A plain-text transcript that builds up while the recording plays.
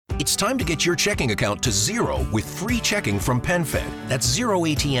It's time to get your checking account to zero with free checking from PenFed. That's zero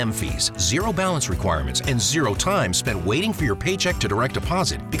ATM fees, zero balance requirements, and zero time spent waiting for your paycheck to direct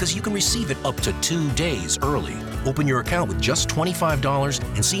deposit because you can receive it up to 2 days early. Open your account with just $25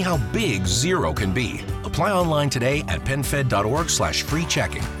 and see how big zero can be. Apply online today at PenFed.org/free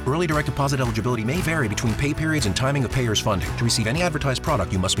checking. Early direct deposit eligibility may vary between pay periods and timing of payer's funding. To receive any advertised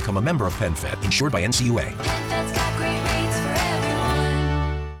product, you must become a member of PenFed, insured by NCUA. PenFed's got great rates for everyone.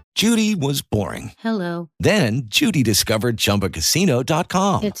 Judy was boring. Hello. Then Judy discovered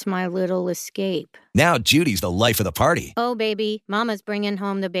ChumbaCasino.com. It's my little escape. Now Judy's the life of the party. Oh, baby, mama's bringing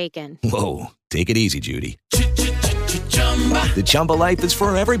home the bacon. Whoa, take it easy, Judy. The Chumba life is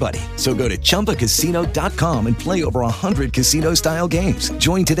for everybody. So go to ChumbaCasino.com and play over 100 casino-style games.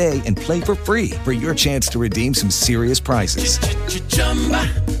 Join today and play for free for your chance to redeem some serious prizes.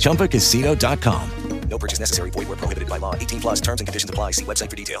 ChumbaCasino.com. No purchase necessary. Void where prohibited by law. 18 plus terms and conditions apply. See website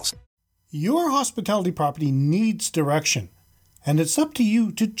for details. Your hospitality property needs direction, and it's up to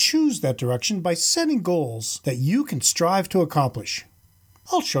you to choose that direction by setting goals that you can strive to accomplish.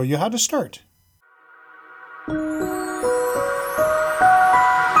 I'll show you how to start.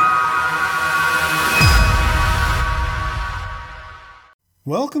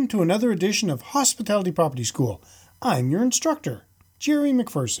 Welcome to another edition of Hospitality Property School. I'm your instructor, Jerry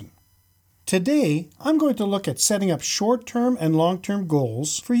McPherson. Today, I'm going to look at setting up short-term and long-term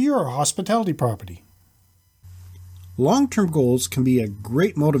goals for your hospitality property. Long-term goals can be a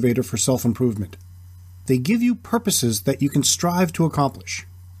great motivator for self-improvement. They give you purposes that you can strive to accomplish.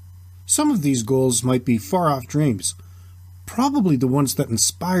 Some of these goals might be far-off dreams, probably the ones that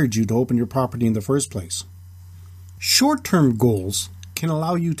inspired you to open your property in the first place. Short-term goals can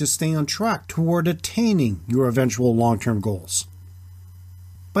allow you to stay on track toward attaining your eventual long-term goals.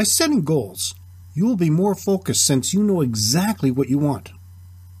 By setting goals, you will be more focused since you know exactly what you want.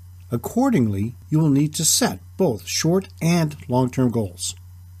 Accordingly, you will need to set both short and long-term goals.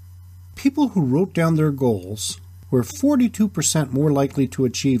 People who wrote down their goals were 42% more likely to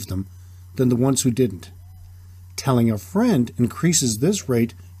achieve them than the ones who didn't. Telling a friend increases this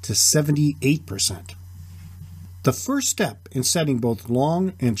rate to 78%. The first step in setting both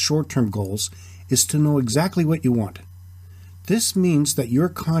long and short-term goals is to know exactly what you want. This means that your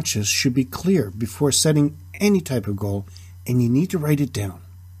conscience should be clear before setting any type of goal, and you need to write it down.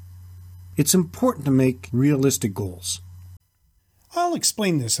 It's important to make realistic goals. I'll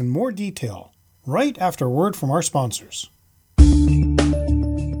explain this in more detail right after a word from our sponsors.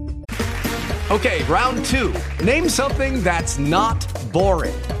 Okay, round 2. Name something that's not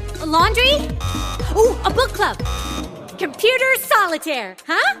boring. A laundry? Ooh, a book club. Computer solitaire,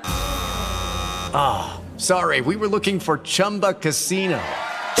 huh? Ah, sorry, we were looking for Chumba Casino.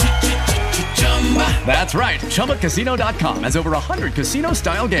 That's right, ChumbaCasino.com has over 100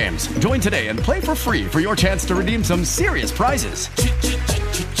 casino-style games. Join today and play for free for your chance to redeem some serious prizes.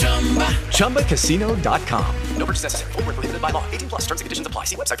 ChumbaCasino.com. No purchase necessary. Void where prohibited by law. 18 plus terms and conditions apply.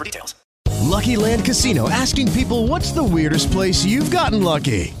 See website for details. Lucky Land Casino, asking people, what's the weirdest place you've gotten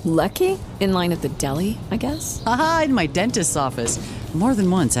lucky? Lucky? In line at the deli, I guess? Aha, in my dentist's office. More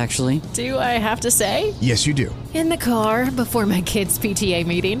than once, actually. Do I have to say? Yes, you do. In the car before my kids' PTA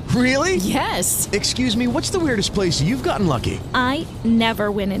meeting. Really? Yes. Excuse me, what's the weirdest place you've gotten lucky? I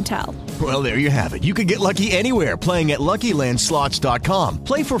never win and tell. Well, there you have it. You can get lucky anywhere, playing at LuckyLandSlots.com.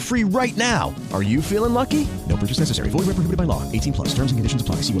 Play for free right now. Are you feeling lucky? No purchase necessary. Void where prohibited by law. 18 plus. Terms and conditions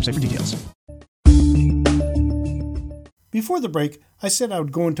apply. See website for details. Before the break, I said I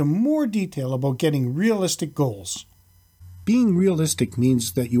would go into more detail about getting realistic goals. Being realistic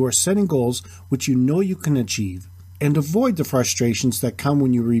means that you are setting goals which you know you can achieve and avoid the frustrations that come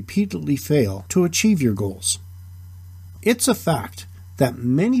when you repeatedly fail to achieve your goals. It's a fact that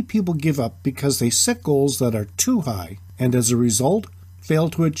many people give up because they set goals that are too high and as a result fail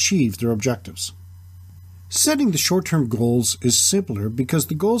to achieve their objectives. Setting the short-term goals is simpler because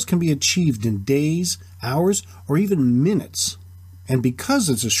the goals can be achieved in days, hours, or even minutes. And because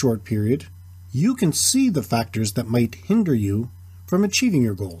it's a short period, you can see the factors that might hinder you from achieving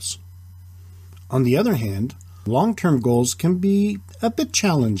your goals. On the other hand, long-term goals can be a bit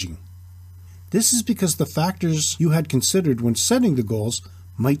challenging. This is because the factors you had considered when setting the goals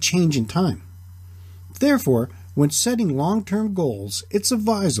might change in time. Therefore, when setting long-term goals, it's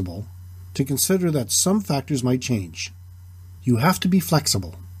advisable to consider that some factors might change. You have to be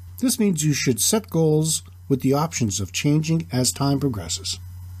flexible. This means you should set goals with the options of changing as time progresses.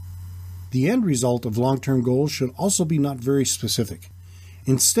 The end result of long-term goals should also be not very specific.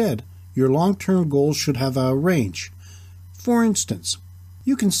 Instead, your long-term goals should have a range. For instance,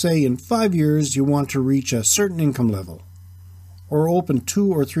 you can say in 5 years you want to reach a certain income level, or open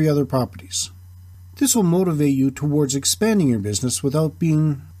 2 or 3 other properties. This will motivate you towards expanding your business without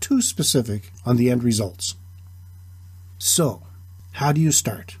being too specific on the end results. So, how do you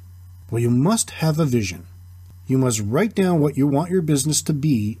start? Well, you must have a vision. You must write down what you want your business to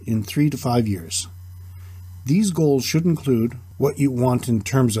be in 3 to 5 years. These goals should include what you want in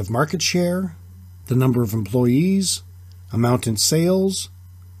terms of market share, the number of employees, amount in sales,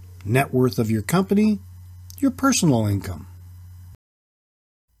 net worth of your company, your personal income.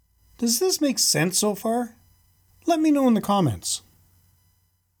 Does this make sense so far? Let me know in the comments.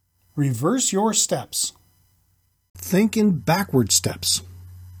 Reverse your steps. Think in backward steps.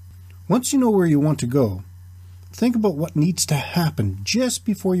 Once you know where you want to go, think about what needs to happen just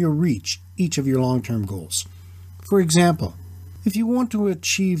before you reach each of your long-term goals. For example, if you want to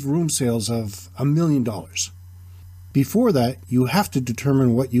achieve room sales of $1 million, before that you have to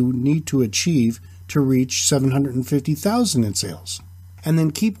determine what you need to achieve to reach $750,000 in sales, and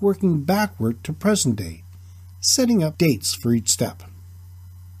then keep working backward to present day, setting up dates for each step.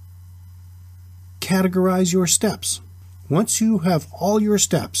 Categorize your steps. Once you have all your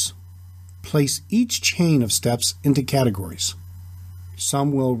steps, place each chain of steps into categories.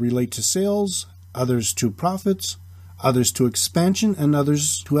 Some will relate to sales, others to profits, others to expansion, and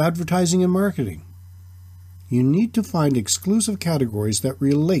others to advertising and marketing. You need to find exclusive categories that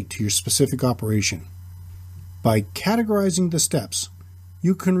relate to your specific operation. By categorizing the steps,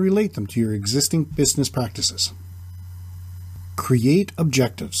 you can relate them to your existing business practices. Create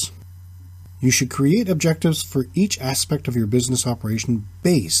objectives. You should create objectives for each aspect of your business operation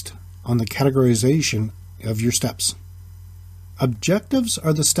based on the categorization of your steps. Objectives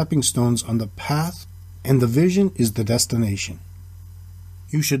are the stepping stones on the path, and the vision is the destination.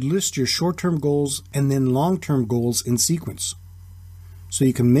 You should list your short-term goals and then long-term goals in sequence, so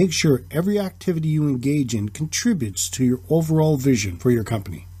you can make sure every activity you engage in contributes to your overall vision for your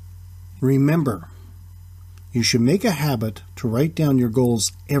company. Remember, you should make a habit to write down your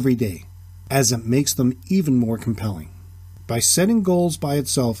goals every day, as it makes them even more compelling. By setting goals by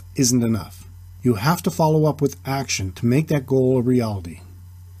itself isn't enough. You have to follow up with action to make that goal a reality.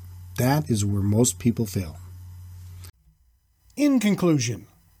 That is where most people fail. In conclusion,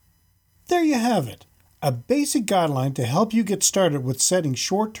 there you have it, a basic guideline to help you get started with setting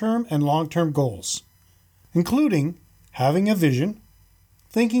short-term and long-term goals, including having a vision,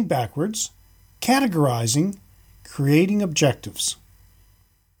 thinking backwards, categorizing, creating objectives.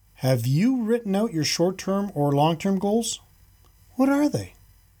 Have you written out your short-term or long-term goals? What are they?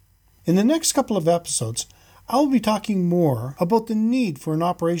 In the next couple of episodes, I will be talking more about the need for an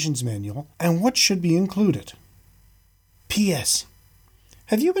operations manual and what should be included. P.S.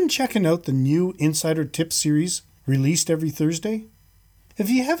 Have you been checking out the new Insider Tips series released every Thursday? If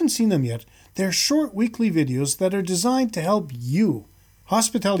you haven't seen them yet, they're short weekly videos that are designed to help you,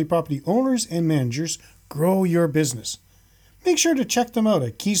 hospitality property owners and managers, grow your business. Make sure to check them out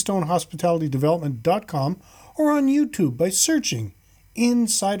at KeystoneHospitalityDevelopment.com or on YouTube by searching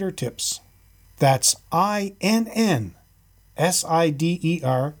Insider Tips. That's INNSIDER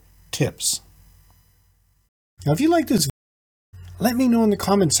Tips. Now, if you like this video, let me know in the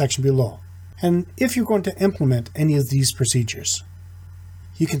comments section below, and if you're going to implement any of these procedures.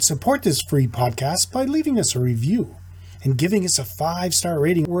 You can support this free podcast by leaving us a review and giving us a 5-star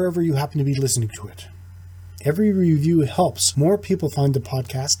rating wherever you happen to be listening to it. Every review helps more people find the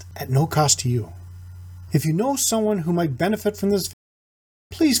podcast at no cost to you. If you know someone who might benefit from this,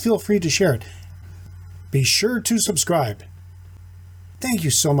 please feel free to share it. Be sure to subscribe. Thank you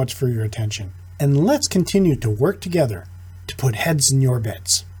so much for your attention, and let's continue to work together to put heads in your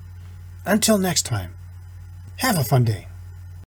beds. Until next time, have a fun day.